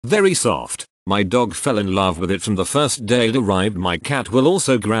Very soft. My dog fell in love with it from the first day it arrived. My cat will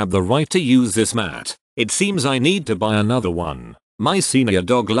also grab the right to use this mat. It seems I need to buy another one. My senior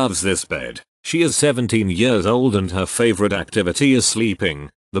dog loves this bed. She is 17 years old and her favorite activity is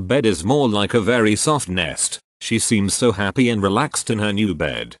sleeping. The bed is more like a very soft nest. She seems so happy and relaxed in her new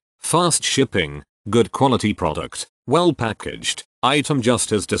bed. Fast shipping, good quality product, well packaged, item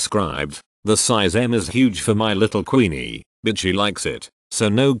just as described. The size M is huge for my little Queenie, but she likes it, so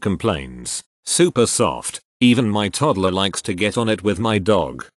no complaints. Super soft, even my toddler likes to get on it with my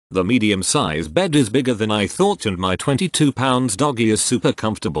dog. The medium size bed is bigger than I thought and my 22 pounds doggy is super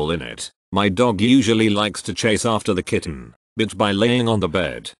comfortable in it. My dog usually likes to chase after the kitten, but by laying on the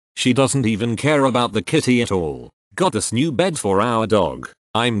bed, she doesn't even care about the kitty at all. Got this new bed for our dog.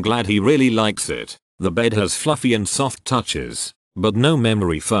 I'm glad he really likes it. The bed has fluffy and soft touches, but no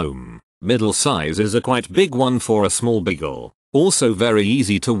memory foam. Middle size is a quite big one for a small beagle. Also very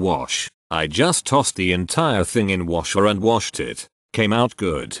easy to wash. I just tossed the entire thing in washer and washed it. Came out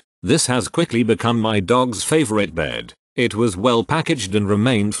good. This has quickly become my dog's favorite bed. It was well packaged and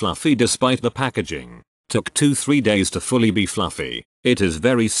remained fluffy despite the packaging. Took 2-3 days to fully be fluffy. It is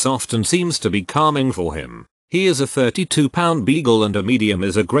very soft and seems to be calming for him. He is a 32-pound beagle and a medium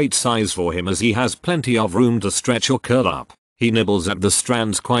is a great size for him as he has plenty of room to stretch or curl up. He nibbles at the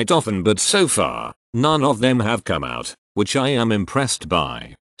strands quite often but so far, none of them have come out, which I am impressed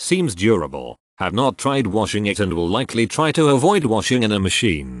by. Seems durable. Have not tried washing it and will likely try to avoid washing in a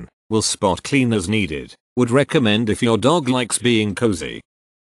machine. Will spot clean as needed. Would recommend if your dog likes being cozy.